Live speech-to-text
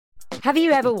Have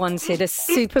you ever wanted a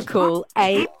super cool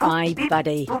AI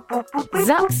buddy?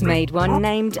 Zuck's made one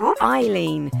named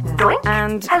Eileen.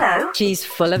 And Hello? she's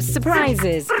full of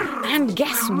surprises. And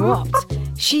guess what?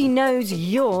 She knows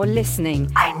you're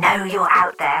listening I know you're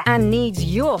out there. and needs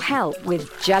your help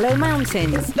with Jello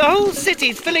Mountains, The whole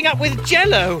city's filling up with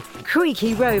jello.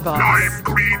 creaky robots, I'm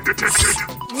green detected.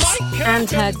 and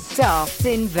her daft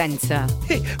inventor.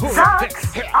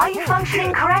 Zux, are you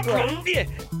functioning correctly?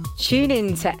 Tune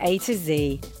in to A to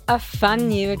Z, a fun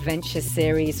new adventure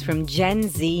series from Gen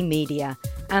Z Media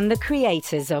and the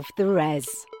creators of The Res.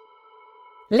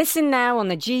 Listen now on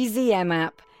the GZM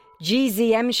app,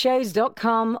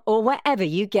 gzmshows.com, or wherever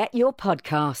you get your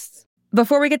podcasts.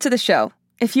 Before we get to the show,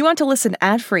 if you want to listen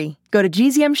ad-free, go to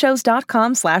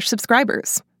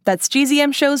gzmshows.com/subscribers. That's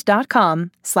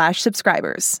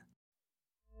gzmshows.com/subscribers.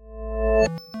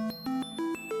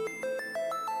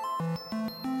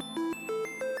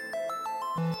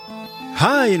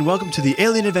 Hi, and welcome to the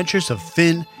Alien Adventures of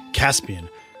Finn Caspian.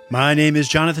 My name is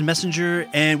Jonathan Messenger,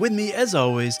 and with me, as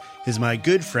always, is my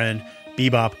good friend,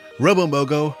 Bebop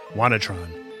Robomogo Wanatron.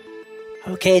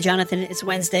 Okay, Jonathan, it's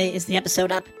Wednesday. Is the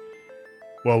episode up?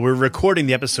 Well, we're recording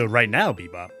the episode right now,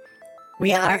 Bebop.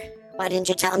 We are? Why didn't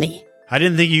you tell me? I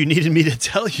didn't think you needed me to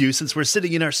tell you since we're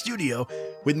sitting in our studio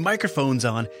with microphones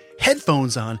on,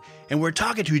 headphones on, and we're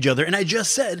talking to each other, and I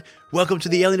just said, welcome to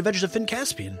the Alien Adventures of Finn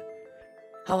Caspian.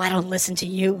 Oh, I don't listen to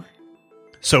you.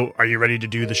 So, are you ready to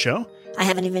do the show? I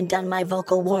haven't even done my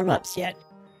vocal warm-ups yet.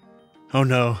 Oh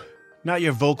no, not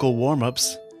your vocal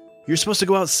warm-ups. You're supposed to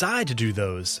go outside to do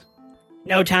those.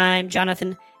 No time,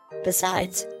 Jonathan.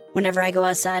 Besides, whenever I go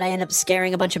outside, I end up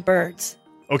scaring a bunch of birds.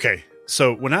 Okay,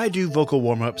 so when I do vocal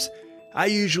warm-ups, I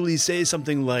usually say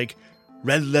something like,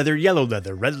 red leather, yellow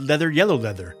leather, red leather, yellow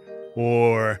leather,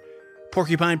 or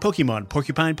porcupine, Pokemon,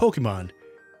 porcupine, Pokemon.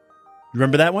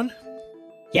 Remember that one?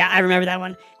 Yeah, I remember that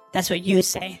one. That's what you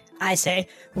say. I say,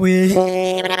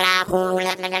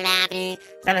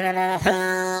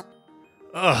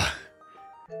 Ugh,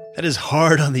 that is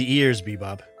hard on the ears,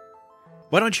 Bebop.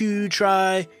 Why don't you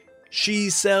try, she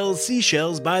sells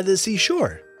seashells by the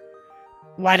seashore?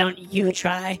 Why don't you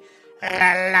try?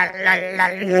 I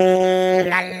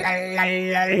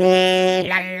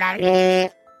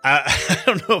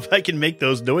don't know if I can make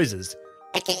those noises.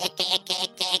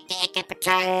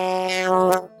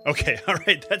 Okay,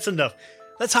 alright, that's enough.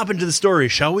 Let's hop into the story,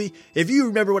 shall we? If you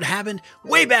remember what happened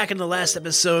way back in the last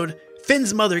episode,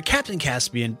 Finn's mother, Captain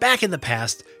Caspian, back in the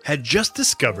past, had just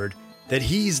discovered that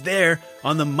he's there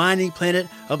on the mining planet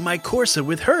of Mycorsa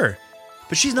with her.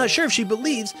 But she's not sure if she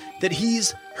believes that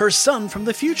he's her son from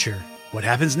the future. What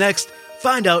happens next?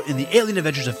 Find out in the Alien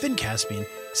Adventures of Finn Caspian,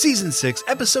 Season 6,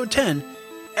 Episode 10,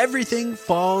 Everything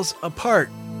Falls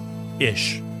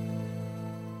Apart-ish.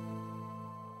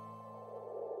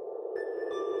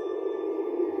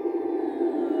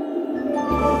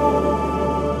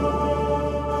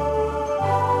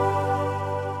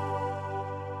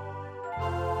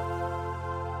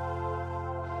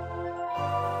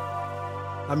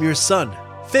 I'm your son,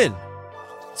 Finn,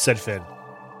 said Finn.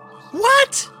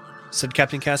 What? Said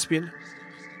Captain Caspian.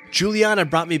 Juliana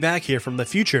brought me back here from the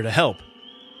future to help.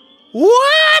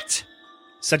 What?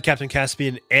 Said Captain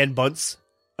Caspian and Bunce.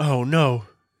 Oh no.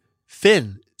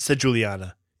 Finn, said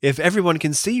Juliana. If everyone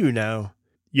can see you now.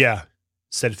 Yeah,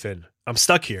 said Finn. I'm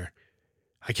stuck here.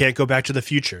 I can't go back to the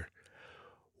future.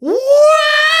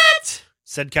 What?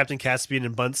 Said Captain Caspian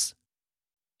and Bunce.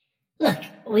 Look,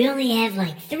 we only have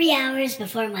like 3 hours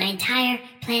before my entire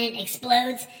planet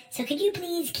explodes, so could you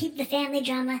please keep the family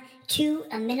drama to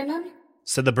a minimum?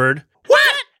 Said the bird.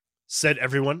 What? Said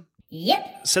everyone.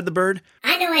 Yep. Said the bird.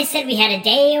 I know I said we had a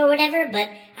day or whatever, but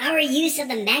our use of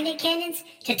the magnet cannons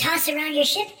to toss around your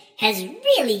ship has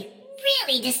really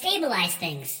destabilized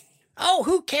things. Oh,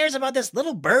 who cares about this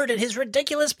little bird and his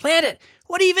ridiculous planet?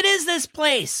 What even is this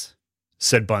place?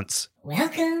 Said Bunce.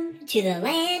 Welcome to the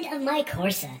land of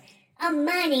Mycorsa, a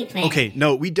mining planet. Okay,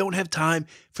 no, we don't have time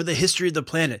for the history of the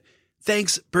planet.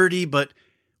 Thanks, Birdie, but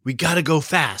we gotta go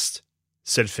fast,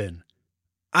 said Finn.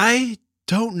 I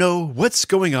don't know what's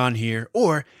going on here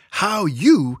or how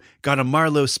you got a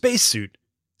Marlowe spacesuit,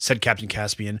 said Captain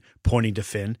Caspian, pointing to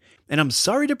Finn, and I'm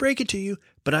sorry to break it to you,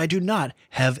 but I do not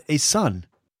have a son.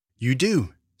 You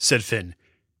do, said Finn.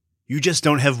 You just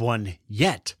don't have one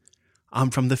yet. I'm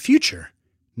from the future.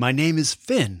 My name is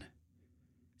Finn.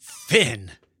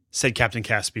 Finn, said Captain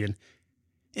Caspian.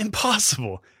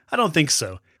 Impossible. I don't think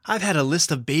so. I've had a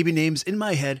list of baby names in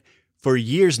my head for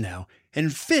years now,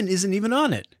 and Finn isn't even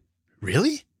on it.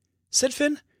 Really? Said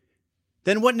Finn.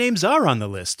 Then what names are on the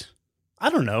list? I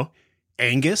don't know.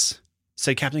 Angus,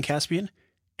 said Captain Caspian.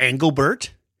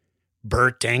 Engelbert.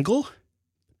 Burt-Angle?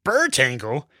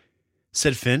 Burt-Angle?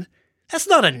 Said Finn. That's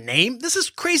not a name. This is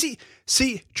crazy.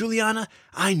 See, Juliana,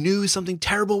 I knew something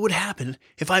terrible would happen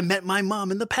if I met my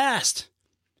mom in the past.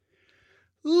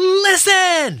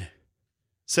 Listen,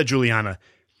 said Juliana.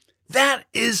 That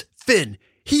is Finn.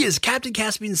 He is Captain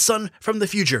Caspian's son from the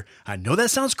future. I know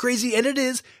that sounds crazy, and it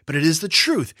is, but it is the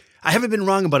truth. I haven't been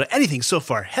wrong about anything so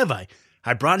far, have I?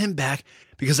 I brought him back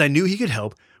because I knew he could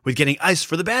help with getting ice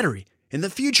for the battery. In the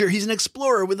future, he's an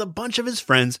explorer with a bunch of his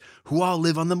friends who all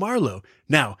live on the Marlow.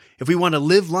 Now, if we want to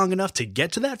live long enough to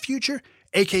get to that future,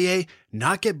 aka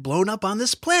not get blown up on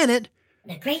this planet...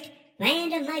 The great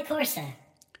land of Mycorsa.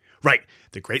 Right,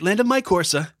 the great land of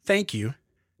Mycorsa, thank you.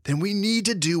 Then we need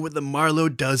to do what the Marlow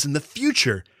does in the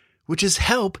future, which is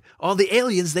help all the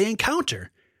aliens they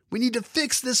encounter. We need to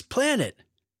fix this planet.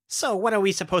 So what are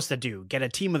we supposed to do? Get a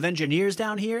team of engineers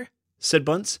down here? Said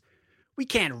Bunce. We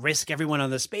can't risk everyone on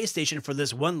the space station for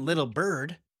this one little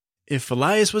bird. If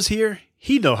Elias was here,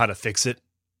 he'd know how to fix it,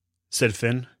 said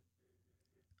Finn.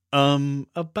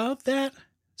 About that,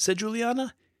 said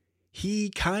Juliana. He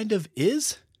kind of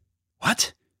is?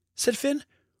 What? Said Finn.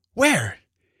 Where?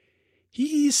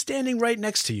 He's standing right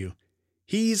next to you.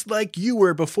 He's like you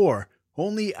were before,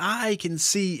 only I can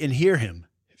see and hear him.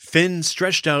 Finn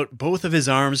stretched out both of his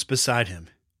arms beside him.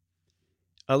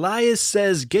 Elias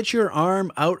says, "Get your arm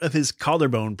out of his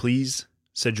collarbone, please,"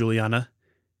 said Juliana.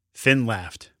 Finn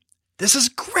laughed. This is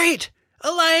great!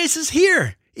 Elias is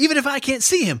here! Even if I can't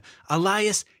see him,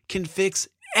 Elias can fix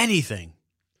anything.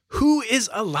 Who is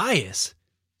Elias?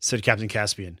 Said Captain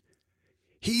Caspian.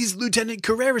 He's Lieutenant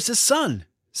Carreras' son,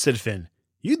 said Finn.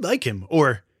 You'd like him,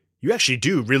 or you actually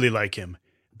do really like him.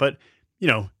 But,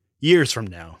 years from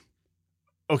now.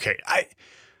 Okay, I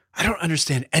don't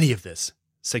understand any of this,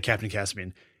 said Captain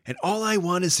Caspian, and all I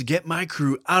want is to get my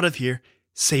crew out of here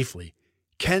safely.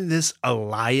 Can this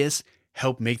Elias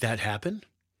help make that happen?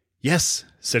 Yes,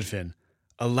 said Finn.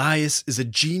 Elias is a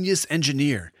genius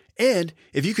engineer, and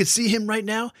if you could see him right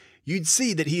now, you'd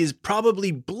see that he is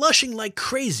probably blushing like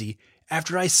crazy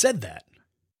after I said that.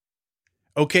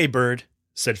 Okay, Bird,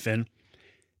 said Finn.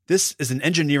 This is an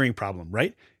engineering problem,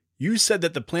 right? You said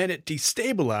that the planet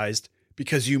destabilized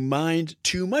because you mined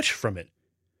too much from it.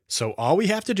 So all we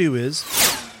have to do is...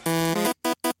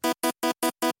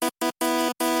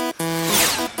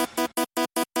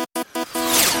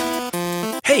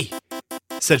 Hey,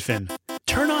 said Finn,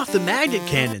 turn off the magnet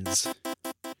cannons.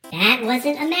 That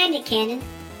wasn't a magnet cannon.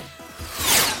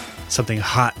 Something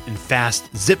hot and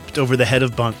fast zipped over the head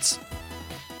of Bunce.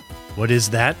 What is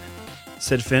that?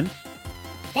 Said Finn.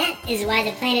 That is why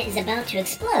the planet is about to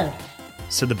explode,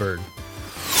 said the bird.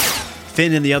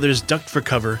 Finn and the others ducked for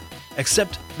cover,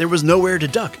 except there was nowhere to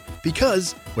duck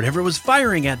because whatever was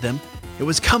firing at them, it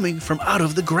was coming from out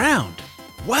of the ground.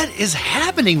 What is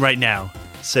happening right now?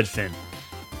 Said Finn.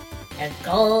 The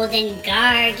golden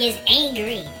Garg is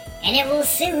angry, and it will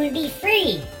soon be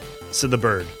free, said the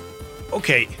bird.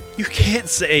 Okay, you can't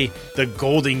say the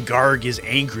golden Garg is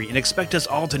angry and expect us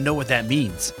all to know what that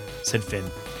means, said Finn.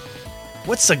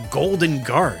 What's a golden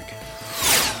Garg?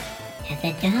 At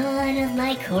the dawn of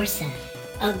Mycorsa,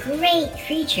 a great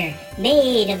creature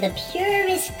made of the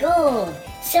purest gold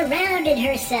surrounded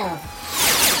herself.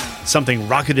 Something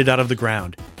rocketed out of the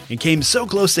ground and came so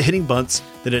close to hitting Bunce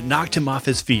that it knocked him off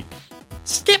his feet.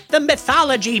 Skip the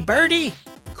mythology, Birdie,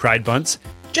 cried Bunce.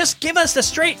 Just give us the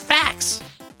straight facts.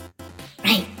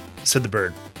 Right, said the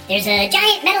bird. There's a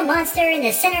giant metal monster in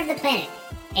the center of the planet.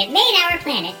 It made our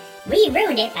planet. We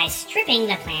ruined it by stripping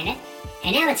the planet,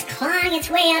 and now it's clawing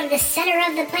its way out of the center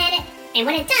of the planet, and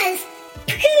when it does,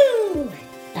 pooh!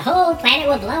 The whole planet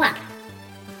will blow up.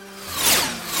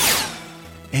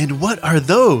 And what are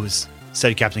those?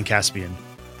 Said Captain Caspian.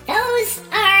 Those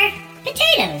are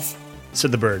potatoes,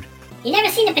 said the bird. You never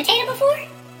seen a potato before?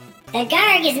 The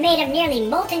Garg is made of nearly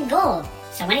molten gold,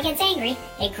 so when it gets angry,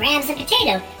 it grabs a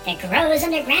potato that grows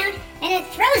underground and it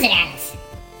throws it at us.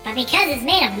 But because it's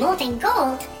made of molten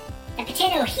gold, the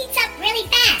potato heats up really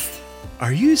fast.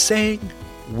 Are you saying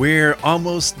we're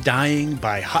almost dying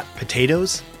by hot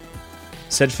potatoes?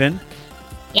 Said Finn.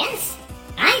 Yes,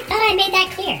 I thought I made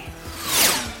that clear.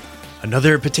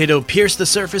 Another potato pierced the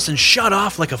surface and shot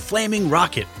off like a flaming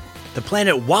rocket. The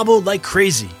planet wobbled like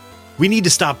crazy. We need to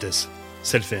stop this,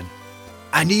 said Finn.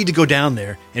 I need to go down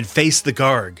there and face the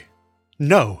Garg.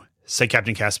 No, said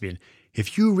Captain Caspian.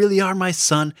 If you really are my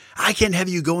son, I can't have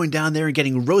you going down there and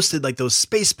getting roasted like those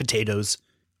space potatoes.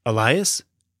 Elias?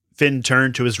 Finn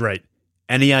turned to his right.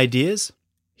 Any ideas?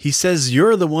 He says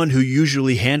you're the one who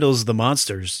usually handles the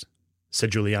monsters,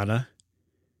 said Juliana.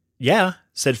 Yeah,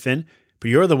 said Finn, but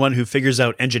you're the one who figures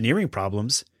out engineering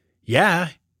problems. Yeah,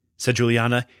 said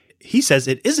Juliana. he says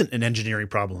it isn't an engineering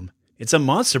problem. It's a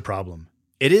monster problem.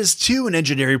 It is too an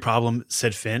engineering problem,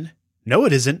 said Finn. No,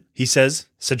 it isn't, he says,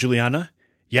 said Juliana.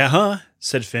 Yeah, huh,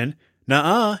 said Finn.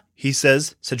 Nuh-uh, he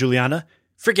says, said Juliana.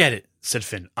 Forget it, said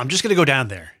Finn. I'm just going to go down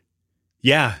there.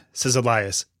 Yeah, says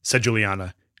Elias, said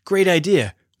Juliana. Great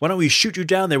idea. Why don't we shoot you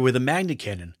down there with a magnet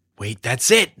cannon? Wait, that's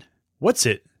it. What's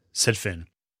it? Said Finn.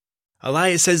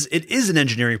 Elias says it is an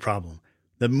engineering problem.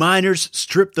 The miners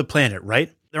stripped the planet,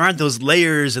 right? There aren't those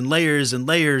layers and layers and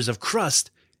layers of crust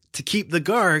to keep the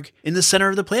Garg in the center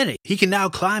of the planet. He can now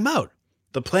climb out.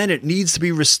 The planet needs to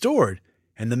be restored,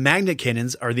 and the magnet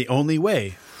cannons are the only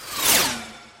way.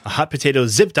 A hot potato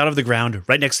zipped out of the ground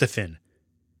right next to Finn.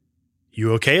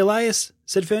 You okay, Elias?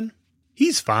 Said Finn.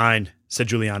 He's fine, said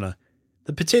Juliana.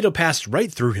 The potato passed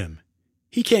right through him.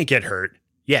 He can't get hurt.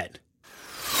 Yet.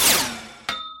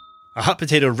 A hot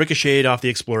potato ricocheted off the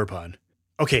explorer pod.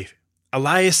 Okay,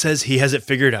 Elias says he has it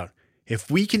figured out. If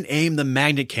we can aim the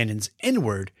magnet cannons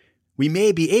inward, we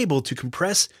may be able to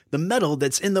compress the metal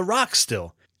that's in the rock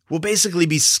still. We'll basically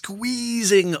be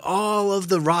squeezing all of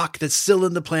the rock that's still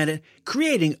in the planet,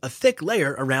 creating a thick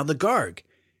layer around the Garg,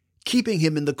 keeping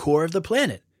him in the core of the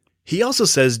planet. He also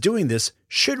says doing this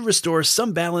should restore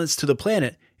some balance to the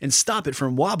planet and stop it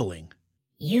from wobbling.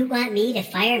 You want me to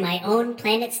fire my own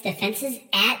planet's defenses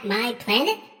at my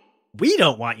planet? We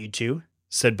don't want you to,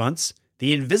 said Bunce.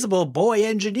 The invisible boy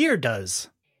engineer does.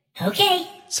 Okay,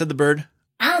 said the bird.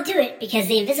 I'll do it because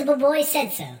the invisible boy said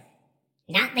so.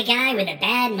 Not the guy with a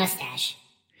bad mustache.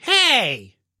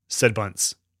 Hey, said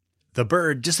Bunce. The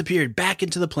bird disappeared back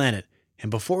into the planet, and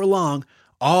before long,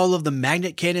 all of the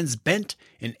magnet cannons bent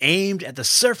and aimed at the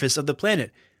surface of the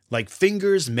planet, like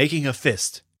fingers making a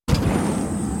fist.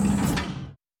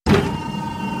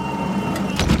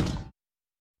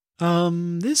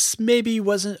 This maybe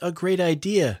wasn't a great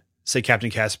idea, said Captain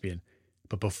Caspian.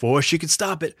 But before she could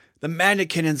stop it, the magnet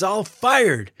cannons all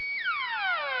fired.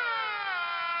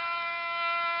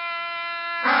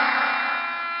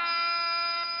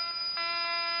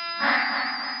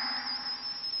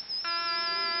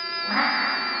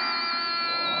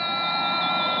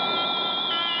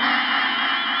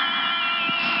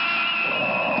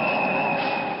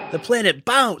 The planet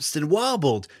bounced and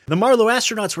wobbled. The Marlow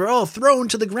astronauts were all thrown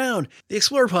to the ground. The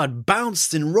explorer pod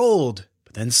bounced and rolled.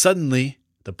 But then suddenly,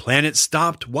 the planet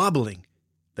stopped wobbling.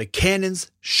 The cannons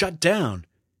shut down.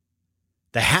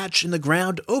 The hatch in the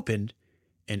ground opened,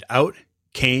 and out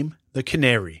came the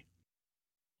canary.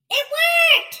 It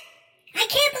worked! I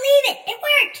can't believe it! It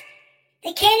worked!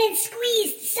 The cannon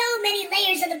squeezed so many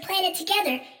layers of the planet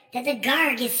together that the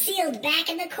Garg is sealed back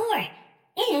in the core.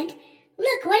 And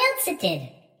look what else it did.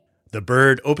 The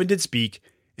bird opened its beak,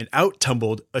 and out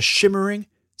tumbled a shimmering,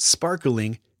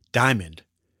 sparkling diamond.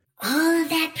 All of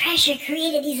that pressure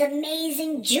created these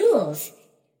amazing jewels.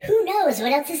 Who knows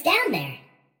what else is down there?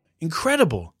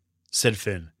 Incredible, said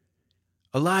Finn.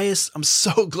 Elias, I'm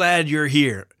so glad you're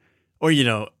here. Or,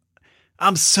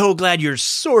 I'm so glad you're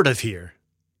sort of here.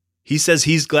 He says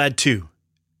he's glad too,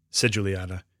 said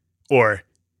Juliana. Or,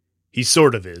 he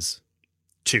sort of is,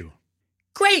 too.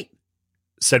 great,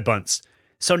 said Bunce.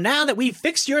 So now that we've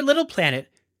fixed your little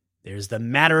planet, there's the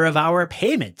matter of our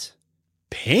payment.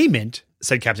 Payment?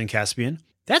 Said Captain Caspian.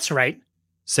 That's right,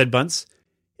 said Bunce.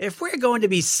 If we're going to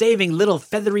be saving little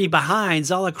feathery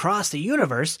behinds all across the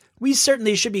universe, we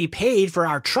certainly should be paid for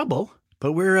our trouble.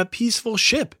 But we're a peaceful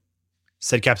ship,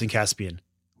 said Captain Caspian.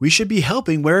 We should be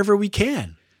helping wherever we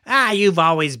can. You've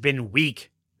always been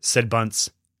weak, said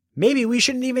Bunce. Maybe we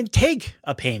shouldn't even take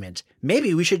a payment.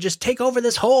 Maybe we should just take over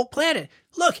this whole planet.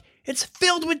 Look, it's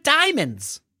filled with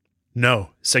diamonds. No,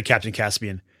 said Captain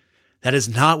Caspian. That is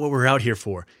not what we're out here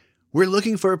for. We're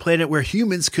looking for a planet where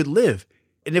humans could live.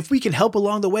 And if we can help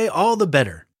along the way, all the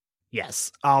better.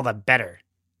 Yes, all the better,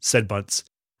 said Bunce.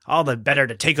 All the better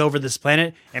to take over this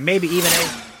planet and maybe even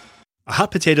A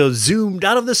hot potato zoomed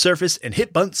out of the surface and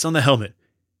hit Bunce on the helmet.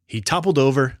 He toppled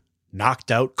over,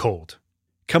 knocked out cold.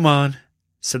 Come on,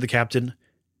 said the captain.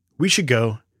 We should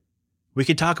go. We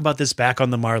can talk about this back on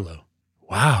the Marlow.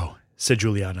 Wow, said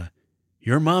Juliana.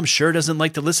 Your mom sure doesn't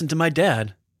like to listen to my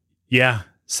dad. Yeah,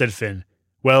 said Finn.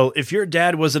 Well, if your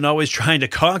dad wasn't always trying to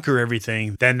conquer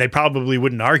everything, then they probably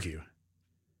wouldn't argue.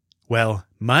 Well,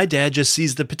 my dad just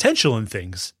sees the potential in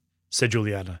things, said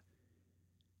Juliana.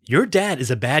 Your dad is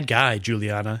a bad guy,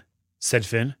 Juliana, said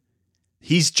Finn.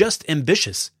 He's just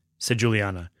ambitious, said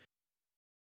Juliana.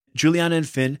 Juliana and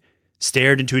Finn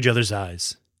stared into each other's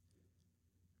eyes.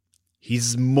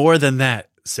 He's more than that,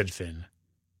 said Finn.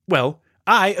 Well,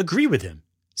 I agree with him,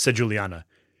 said Juliana.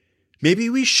 Maybe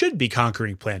we should be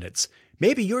conquering planets.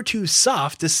 Maybe you're too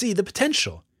soft to see the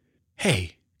potential.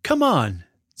 Hey, come on,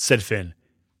 said Finn.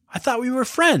 I thought we were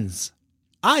friends.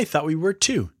 I thought we were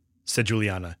too, said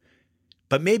Juliana.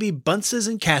 But maybe Bunces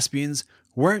and Caspians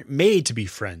weren't made to be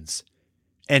friends.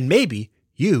 And maybe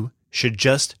you should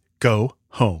just go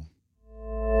home.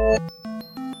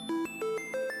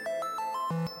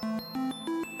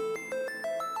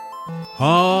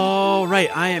 All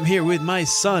right, I am here with my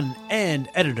son and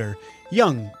editor,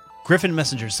 young Griffin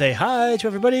Messenger. Say hi to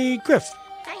everybody, Griff.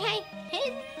 Hi.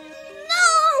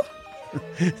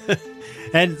 No!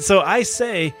 And so I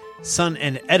say son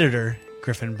and editor,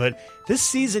 Griffin, but this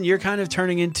season you're kind of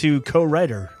turning into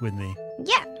co-writer with me.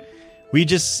 Yeah. We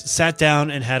just sat down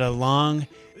and had a lot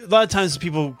of times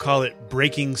people call it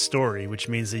breaking story, which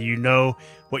means that you know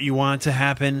what you want to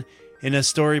happen in a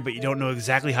story, but you don't know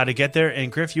exactly how to get there.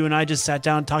 And Griff, you and I just sat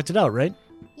down and talked it out, right?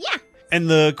 Yeah. And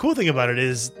the cool thing about it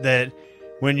is that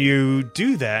when you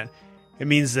do that, it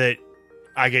means that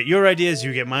I get your ideas,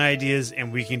 you get my ideas,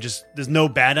 and we can there's no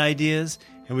bad ideas,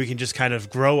 and we can just kind of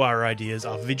grow our ideas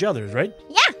off of each other's, right?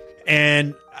 Yeah.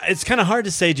 And it's kind of hard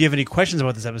to say, do you have any questions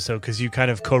about this episode? Because you kind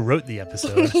of co-wrote the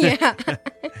episode. Yeah.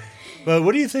 But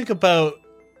what do you think about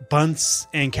Bunce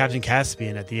and Captain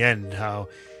Caspian at the end? How,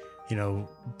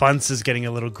 Bunce is getting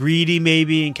a little greedy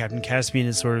maybe, and Captain Caspian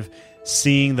is sort of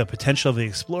seeing the potential of the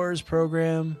Explorers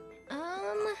program.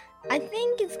 I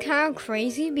think it's kind of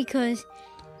crazy because,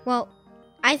 well,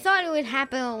 I thought it would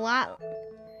happen a lot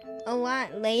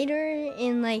later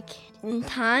in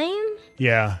time.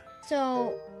 Yeah.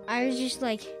 So I was just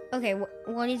like, okay,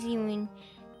 what is even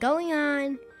going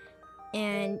on?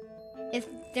 And if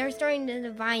they're starting to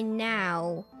divide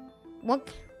now,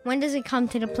 when does it come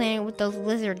to the planet with those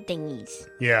lizard thingies?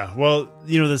 Yeah, well,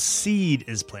 the seed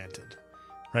is planted,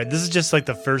 right? This is just like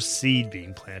the first seed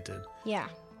being planted. Yeah.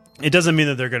 It doesn't mean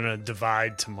that they're going to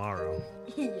divide tomorrow.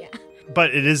 Yeah.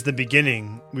 But it is the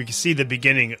beginning. We can see the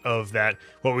beginning of that,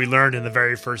 what we learned in the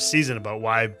very first season about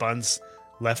why Bunce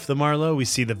left the Marlowe. We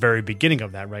see the very beginning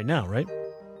of that right now, right?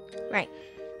 Right.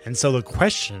 And so the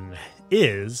question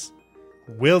is,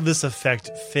 will this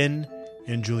affect Finn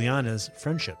and Juliana's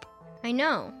friendship? I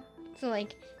know. So,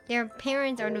 their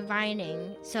parents are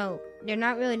dividing, so they're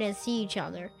not really going to see each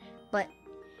other. But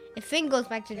if Finn goes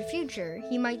back to the future,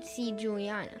 he might see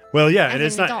Juliana. Well, yeah, and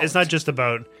as an adult. it's not just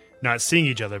about not seeing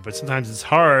each other, but sometimes it's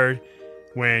hard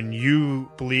when you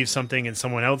believe something and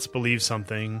someone else believes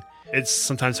something. It's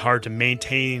sometimes hard to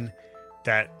maintain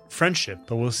that friendship,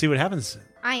 but we'll see what happens.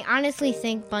 I honestly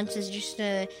think Bunce is just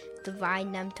to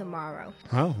divide them tomorrow.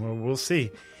 Oh, well, we'll see.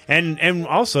 And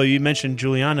also, you mentioned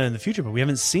Juliana in the future, but we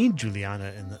haven't seen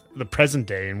Juliana in the present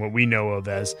day and what we know of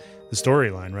as the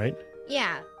storyline, right?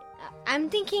 Yeah. I'm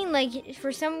thinking,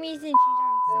 for some reason, she's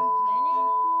on some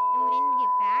planet, and when they get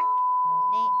back,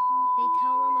 they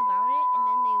tell them about it, and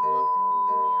then they look for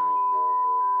Juliana.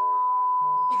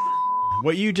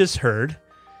 What you just heard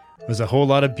was a whole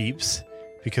lot of beeps,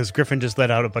 because Griffin just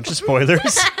let out a bunch of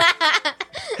spoilers.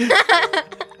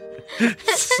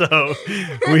 So,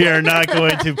 we are not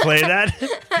going to play that.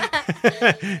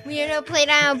 We are going to play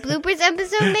that on a bloopers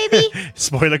episode, maybe?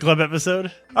 Spoiler Club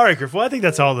episode? All right, Griff. Well, I think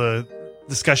that's all the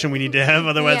discussion we need to have.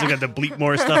 Otherwise, Yeah. we're going to have to bleep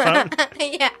more stuff out.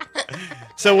 Yeah.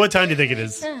 So, what time do you think it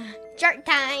is? Jart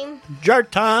time. Jart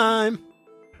time.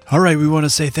 All right, we want to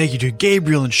say thank you to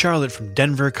Gabriel and Charlotte from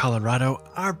Denver, Colorado,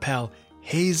 our pal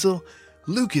Hazel,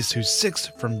 Lucas, who's 6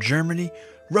 from Germany,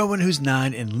 Rowan, who's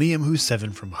 9, and Liam, who's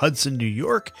 7 from Hudson, New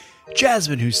York,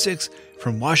 Jasmine, who's 6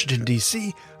 from Washington,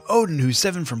 D.C., Odin, who's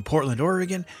 7 from Portland,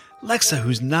 Oregon, Lexa,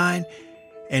 who's 9,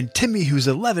 and Timmy, who's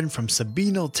 11 from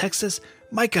Sabino, Texas,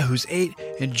 Micah, who's 8,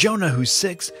 and Jonah, who's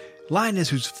 6, Linus,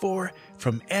 who's 4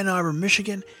 from Ann Arbor,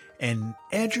 Michigan, and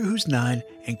Andrew, who's 9,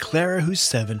 and Clara, who's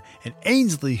 7, and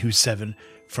Ainsley, who's 7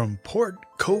 from Port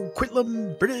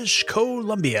Coquitlam, British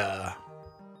Columbia.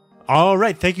 All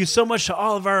right, thank you so much to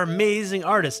all of our amazing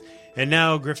artists. And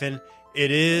now, Griffin,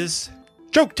 it is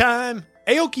joke time,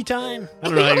 Aoki time. I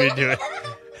don't know how you do it.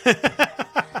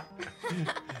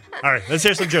 All right, let's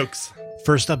hear some jokes.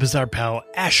 First up is our pal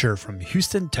Asher from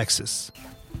Houston, Texas.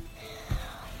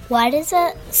 What is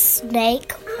a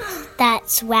snake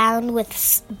that's round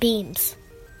with beams?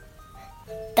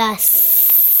 The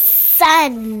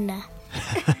sun.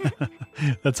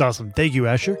 That's awesome. Thank you,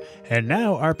 Asher. And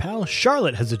now our pal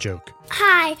Charlotte has a joke.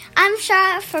 Hi, I'm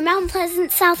Charlotte from Mount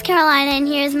Pleasant, South Carolina, and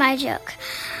here's my joke.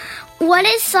 What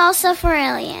is salsa for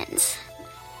aliens?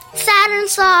 Saturn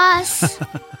sauce.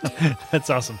 That's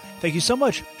awesome. Thank you so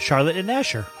much, Charlotte and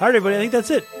Asher. All right, everybody, I think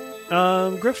that's it.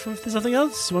 Griff, if there's nothing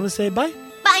else, you want to say bye?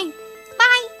 Bye.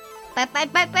 Bye. Bye, bye,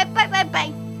 bye, bye, bye, bye,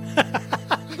 bye.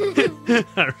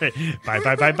 All right. Bye,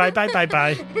 bye, bye, bye, bye, bye,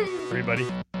 bye, everybody.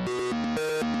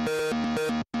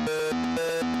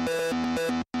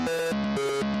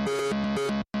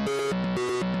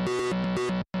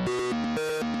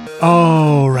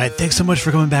 All right, thanks so much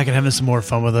for coming back and having some more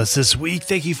fun with us this week.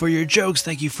 Thank you for your jokes.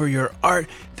 Thank you for your art.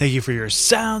 Thank you for your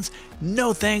sounds.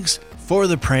 No thanks for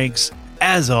the pranks.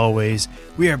 As always,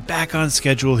 we are back on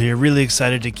schedule here. Really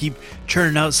excited to keep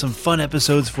churning out some fun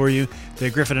episodes for you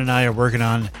that Griffin and I are working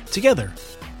on together.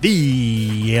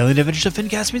 The Alien Adventures of Finn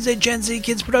Caspian is a Gen Z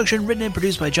Kids production, written and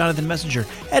produced by Jonathan Messenger,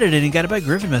 edited and guided by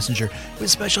Griffin Messenger,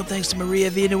 with special thanks to Maria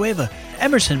Villanueva.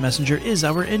 Emerson Messenger is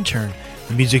our intern.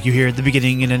 The music you hear at the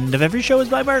beginning and end of every show is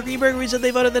by Mark Eberg, recently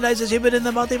voted the nicest human in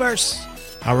the multiverse.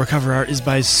 Our cover art is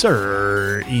by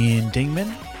Sir Ian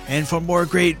Dingman. And for more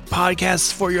great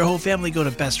podcasts for your whole family, go to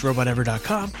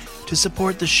bestrobotever.com. To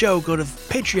support the show, go to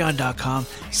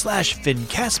patreon.com/Finn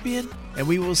Caspian. And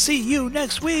we will see you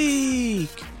next week.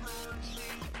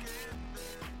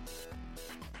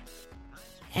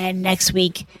 And next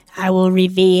week, I will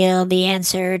reveal the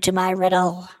answer to my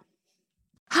riddle.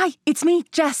 Hi, it's me,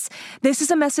 Jess. This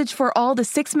is a message for all the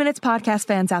 6 Minutes podcast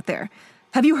fans out there.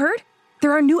 Have you heard?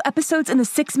 There are new episodes in the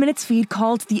 6 Minutes feed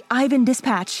called the Ivan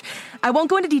Dispatch. I won't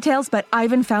go into details, but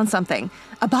Ivan found something.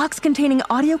 A box containing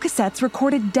audio cassettes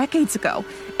recorded decades ago.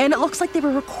 And it looks like they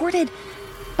were recorded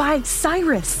by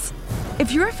Cyrus.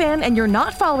 If you're a fan and you're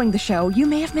not following the show, you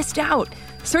may have missed out.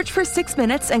 Search for 6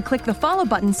 Minutes and click the follow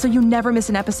button so you never miss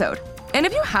an episode. And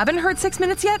if you haven't heard 6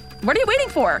 Minutes yet, what are you waiting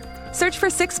for? Search for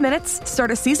 6 Minutes,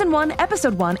 start a Season 1,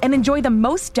 Episode 1, and enjoy the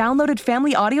most downloaded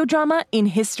family audio drama in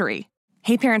history.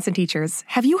 Hey parents and teachers,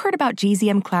 have you heard about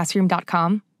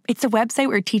gzmclassroom.com? It's a website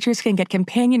where teachers can get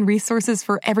companion resources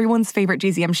for everyone's favorite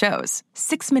GZM shows.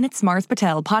 6 Minutes, Mars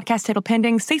Patel, Podcast Title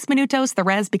Pending, 6 Minutos, The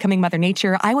Res, Becoming Mother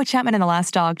Nature, Iowa Chapman and the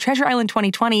Last Dog, Treasure Island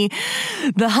 2020,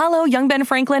 The Hollow, Young Ben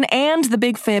Franklin, and The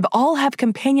Big Fib all have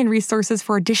companion resources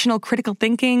for additional critical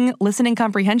thinking, listening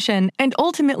comprehension, and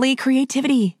ultimately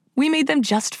creativity. We made them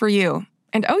just for you.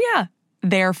 And oh yeah,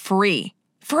 they're free.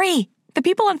 Free! The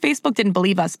people on Facebook didn't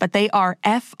believe us, but they are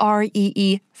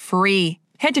free.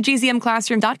 Head to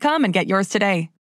gzmclassroom.com and get yours today.